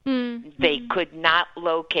it. Mm-hmm. They could not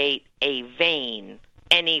locate a vein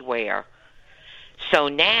anywhere. So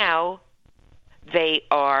now they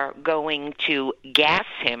are going to gas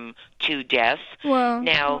him to death. Whoa.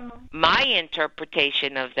 Now, my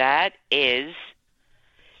interpretation of that is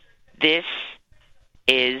this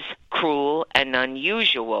is cruel and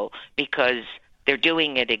unusual because they're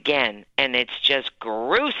doing it again, and it's just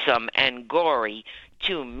gruesome and gory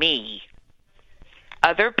to me.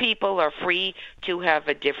 Other people are free to have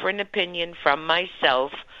a different opinion from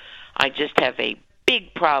myself. I just have a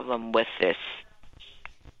big problem with this.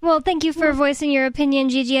 Well, thank you for voicing your opinion,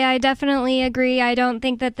 Gigi. I definitely agree. I don't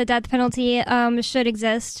think that the death penalty should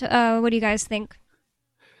exist. What do you guys think?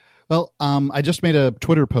 Well, I just made a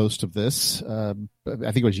Twitter post of this. I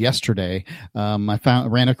think it was yesterday. I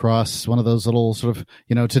ran across one of those little sort of,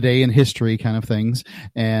 today in history kind of things.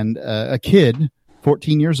 And a kid,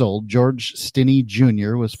 14 years old, George Stinney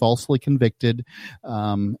Jr., was falsely convicted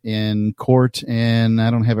in court, and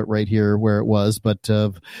I don't have it right here where it was, but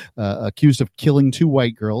accused of killing two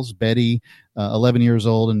white girls, Betty, 11 years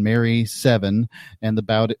old, and Mary, 7, and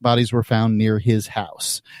the bodies were found near his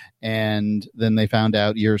house. And then they found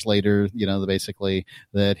out years later, basically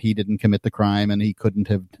that he didn't commit the crime and he couldn't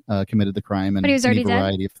have committed the crime, and but he was already any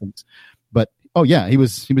variety of things. But oh yeah, he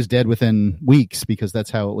was dead within weeks because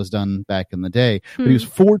that's how it was done back in the day. But he was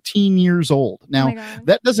 14 years old. Now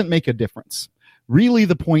that doesn't make a difference. Really,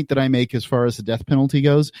 the point that I make as far as the death penalty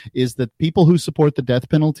goes is that people who support the death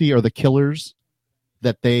penalty are the killers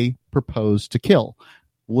that they propose to kill.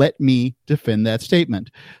 Let me defend that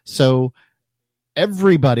statement. So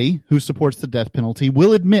everybody who supports the death penalty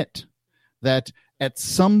will admit that at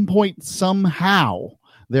some point, somehow,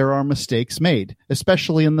 there are mistakes made,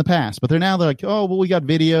 especially in the past. But they're like, oh, well, we got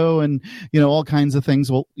video and, all kinds of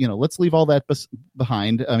things. Well, let's leave all that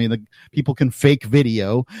behind. I mean, people can fake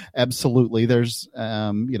video. Absolutely. There's,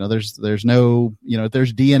 there's no, if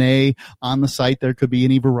there's DNA on the site, there could be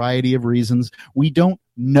any variety of reasons. We don't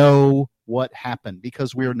know what happened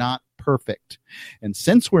because we're not perfect. And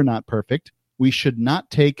since we're not perfect, we should not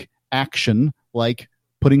take action like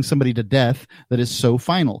putting somebody to death that is so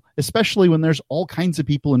final, especially when there's all kinds of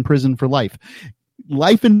people in prison for life.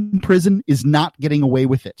 Life in prison is not getting away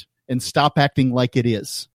with it, and stop acting like it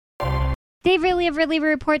is. Dave Riley of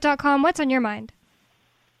RileyReport.com, what's on your mind?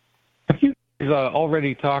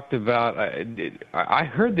 Already talked about, I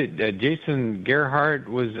heard that Jason Gerhardt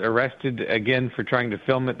was arrested again for trying to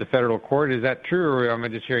film at the federal court. Is that true, or am I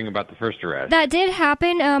just hearing about the first arrest? That did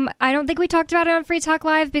happen. I don't think we talked about it on Free Talk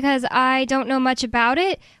Live because I don't know much about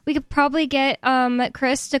it. We could probably get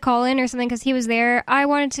Chris to call in or something because he was there. I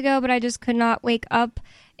wanted to go, but I just could not wake up.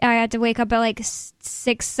 I had to wake up at like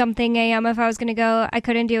 6-something a.m. if I was going to go. I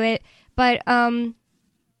couldn't do it. But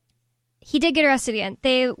he did get arrested again.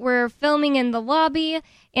 They were filming in the lobby,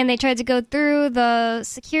 and they tried to go through the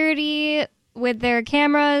security with their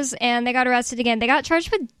cameras, and they got arrested again. They got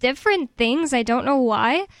charged with different things. I don't know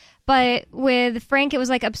why, but with Frank, it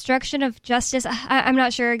was like obstruction of justice. I'm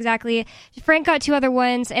not sure exactly. Frank got 2 other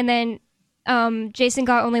ones, and then Jason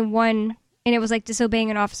got only 1, and it was like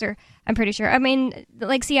disobeying an officer. I'm pretty sure. I mean,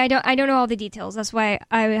 I don't know all the details. That's why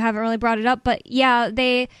I haven't really brought it up. But yeah,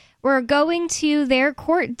 they were going to their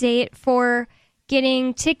court date for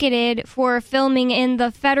getting ticketed for filming in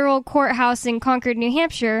the federal courthouse in Concord, New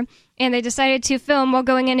Hampshire, and they decided to film while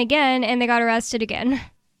going in again, and they got arrested again.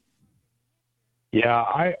 Yeah,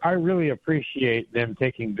 I really appreciate them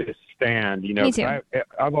taking this stand. Me too.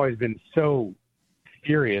 I've always been so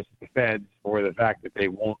furious at the feds for the fact that they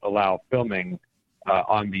won't allow filming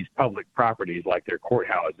on these public properties like their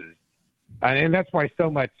courthouses. And that's why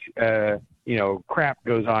so much crap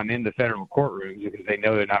goes on in the federal courtrooms, because they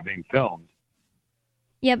know they're not being filmed.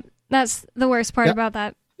 Yep, that's the worst part about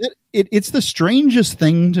that. It's the strangest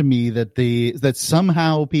thing to me that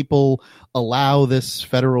somehow people allow this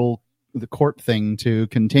the court thing to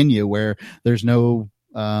continue where there's no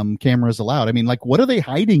cameras allowed. I mean, like, what are they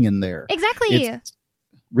hiding in there? Exactly. It's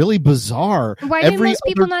really bizarre. Why do most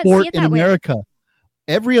people not see it that way?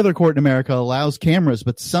 Every other court in America allows cameras,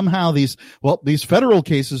 but somehow these federal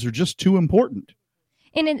cases are just too important.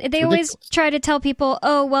 And they always try to tell people,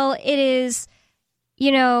 oh, well, it is,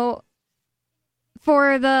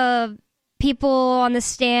 for the people on the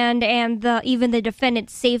stand and even the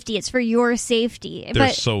defendant's safety. It's for your safety. They're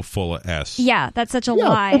so full of S. Yeah, that's such a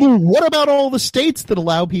lie. Well, what about all the states that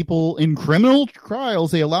allow people in criminal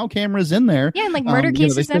trials? They allow cameras in there. Yeah, and like murder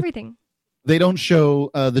cases and everything. They don't show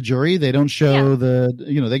the jury. They don't show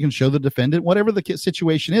they can show the defendant, whatever the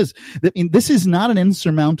situation is. I mean, this is not an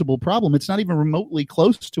insurmountable problem. It's not even remotely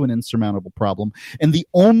close to an insurmountable problem. And the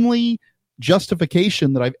only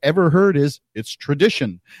justification that I've ever heard is it's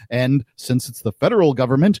tradition. And since it's the federal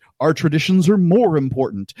government, our traditions are more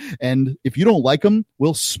important. And if you don't like them,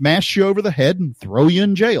 we'll smash you over the head and throw you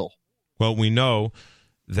in jail. Well, we know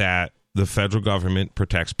that the federal government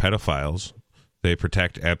protects pedophiles. They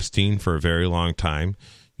protect Epstein for a very long time.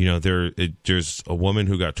 There's a woman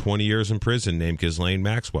who got 20 years in prison named Ghislaine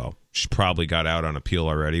Maxwell. She probably got out on appeal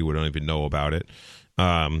already. We don't even know about it.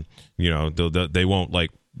 They won't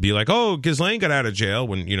be like, oh, Ghislaine got out of jail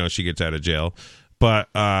when, she gets out of jail. But,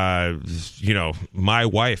 my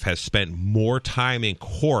wife has spent more time in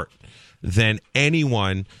court than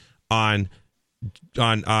anyone on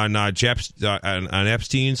Epstein's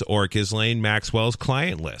or Ghislaine Maxwell's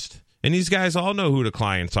client list. And these guys all know who the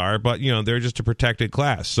clients are, but, they're just a protected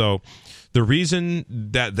class. So the reason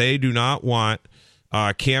that they do not want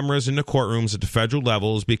cameras in the courtrooms at the federal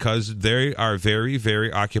level is because they are very,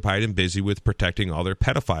 very occupied and busy with protecting all their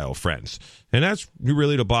pedophile friends. And that's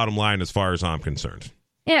really the bottom line as far as I'm concerned.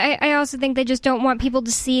 Yeah, I also think they just don't want people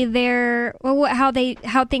to see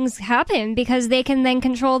how things happen, because they can then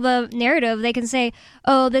control the narrative. They can say,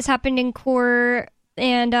 "Oh, this happened in court,"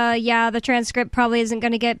 and the transcript probably isn't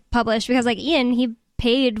going to get published because, like Ian, he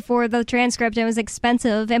paid for the transcript and it was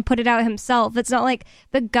expensive and put it out himself. It's not like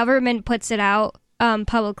the government puts it out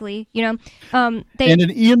publicly, And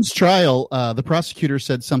in Ian's trial, the prosecutor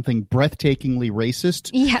said something breathtakingly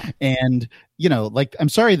racist. Yeah, and I'm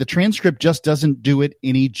sorry, the transcript just doesn't do it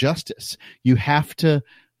any justice. You have to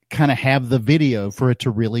kind of have the video for it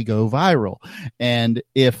to really go viral. And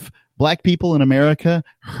if black people in America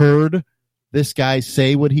heard this guy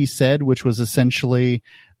say what he said, which was essentially,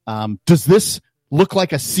 does this look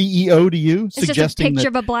like a CEO to you? It's suggesting just a picture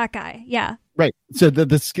of a black guy. Yeah. Right. So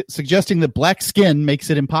suggesting that black skin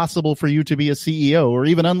makes it impossible for you to be a CEO or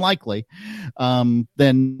even unlikely, then,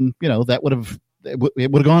 that would have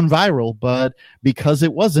gone viral. But because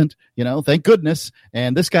it wasn't, thank goodness.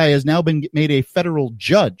 And this guy has now been made a federal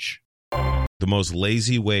judge. The most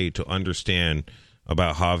lazy way to understand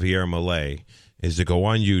about Javier Milei is to go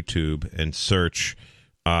on YouTube and search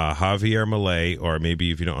Javier Milei, or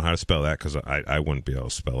maybe if you don't know how to spell that, because I wouldn't be able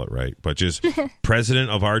to spell it right, but just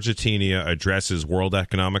President of Argentina addresses World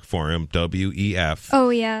Economic Forum, WEF.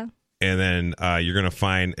 Oh, yeah. And then you're going to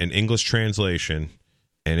find an English translation,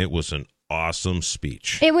 and it was an awesome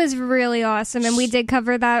speech. It was really awesome, and we did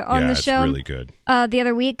cover that on the show. Yeah, it's really good. The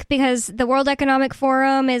other week, because the World Economic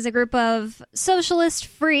Forum is a group of socialist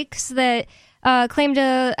freaks that claim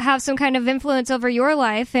to have some kind of influence over your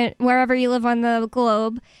life and wherever you live on the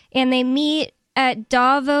globe. And they meet at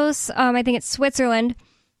Davos, I think it's Switzerland,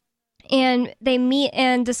 and they meet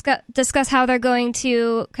and discuss how they're going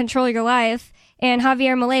to control your life. And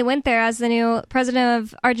Javier Milei went there as the new president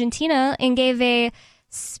of Argentina and gave a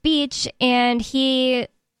speech, and he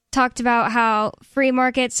talked about how free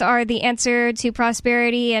markets are the answer to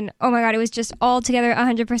prosperity. And oh my God, it was just altogether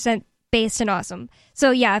 100% based and awesome.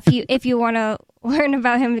 So yeah, if you want to learn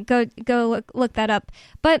about him, go look that up.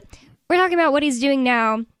 But we're talking about what he's doing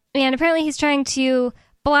now, and apparently he's trying to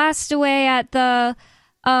blast away at the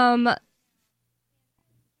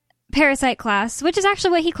parasite class, which is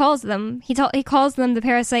actually what he calls them. He calls them the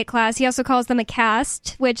parasite class. He also calls them a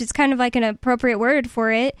caste, which is kind of like an appropriate word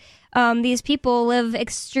for it. These people live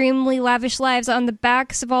extremely lavish lives on the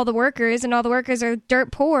backs of all the workers, and all the workers are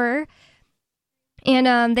dirt poor.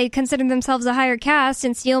 And they consider themselves a higher caste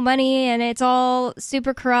and steal money, and it's all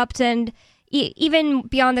super corrupt. And even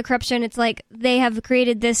beyond the corruption, it's like they have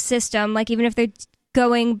created this system. Like, even if they're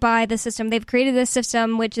going by the system, they've created this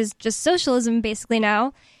system, which is just socialism basically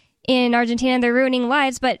now in Argentina, and they're ruining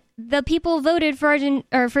lives. But the people voted for for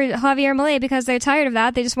Javier Milei because they're tired of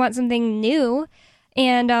that. They just want something new.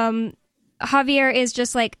 And Javier is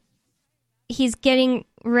just like, he's getting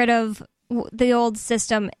rid of the old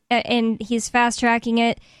system, and he's fast tracking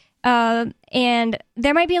it, and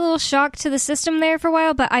there might be a little shock to the system there for a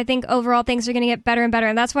while, but I think overall things are going to get better and better,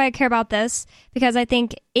 and that's why I care about this, because I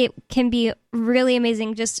think it can be really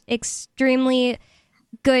amazing, just extremely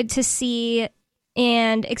good to see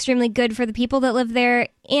and extremely good for the people that live there.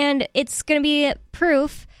 And it's going to be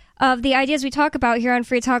proof of the ideas we talk about here on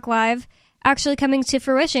Free Talk Live actually coming to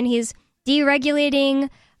fruition. He's deregulating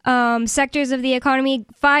sectors of the economy,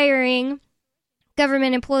 firing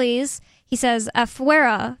government employees. He says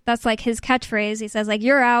afuera. That's like his catchphrase. He says, like,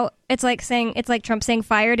 you're out. It's like Trump saying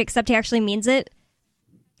fired, except he actually means it.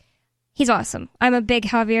 He's awesome. I'm a big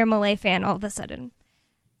Javier Milei fan all of a sudden.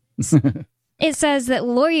 It says that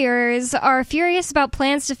lawyers are furious about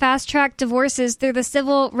plans to fast-track divorces through the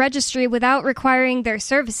civil registry without requiring their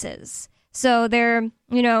services. So they're,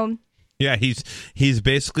 Yeah, he's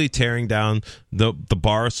basically tearing down the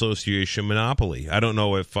bar association monopoly. I don't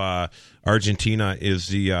know if Argentina is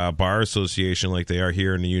the bar association like they are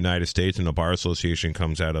here in the United States, and the bar association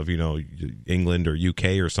comes out of England or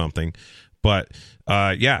UK or something. But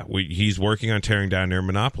he's working on tearing down their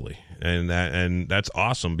monopoly, and that's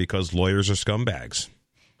awesome because lawyers are scumbags.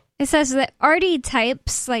 It says that arty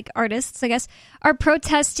types, like artists, I guess, are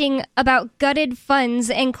protesting about gutted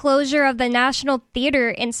funds and closure of the National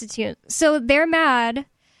Theater Institute. So they're mad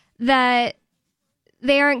that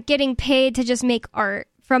they aren't getting paid to just make art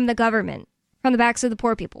from the government, from the backs of the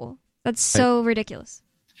poor people. That's so ridiculous.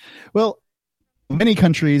 Well, many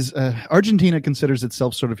countries, Argentina considers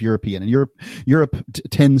itself sort of European, and Europe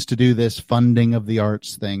tends to do this funding of the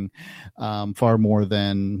arts thing far more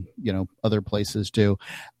than other places do.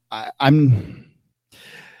 I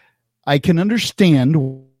can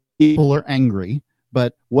understand people are angry,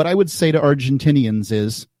 but what I would say to Argentinians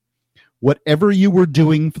is, whatever you were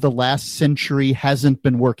doing for the last century hasn't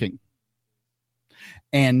been working,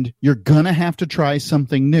 and you're gonna have to try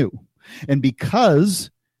something new. And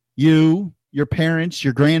because your parents,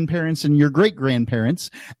 your grandparents, and your great-grandparents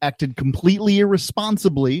acted completely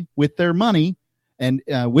irresponsibly with their money and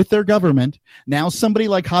with their government, now somebody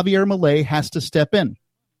like Javier Milei has to step in.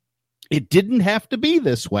 It didn't have to be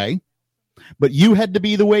this way, but you had to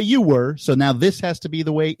be the way you were, so now this has to be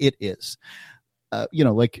the way it is. I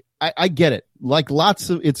get it. Like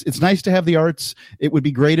it's nice to have the arts. It would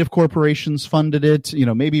be great if corporations funded it.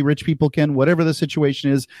 Maybe rich people can, whatever the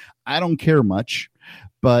situation is. I don't care much,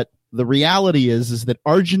 but the reality is that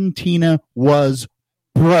Argentina was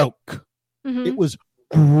broke. Mm-hmm. It was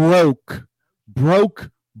broke,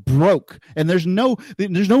 and there's no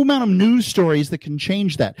amount of news stories that can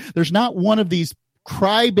change that. There's not one of these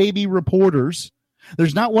crybaby reporters.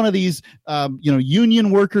 There's not one of these,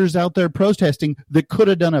 union workers out there protesting that could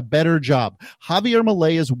have done a better job. Javier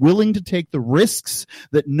Milei is willing to take the risks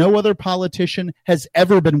that no other politician has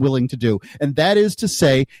ever been willing to do. And that is to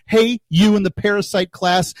say, hey, you in the parasite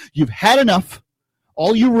class, you've had enough.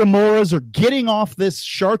 All you remoras are getting off this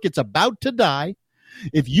shark. It's about to die.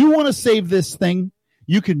 If you want to save this thing,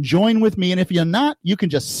 you can join with me. And if you're not, you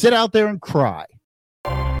can just sit out there and cry.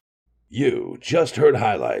 You just heard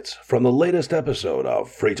highlights from the latest episode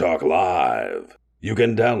of Free Talk Live. You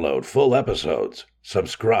can download full episodes,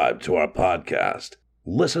 subscribe to our podcast,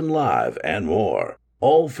 listen live, and more,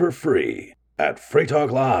 all for free at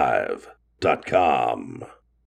freetalklive.com.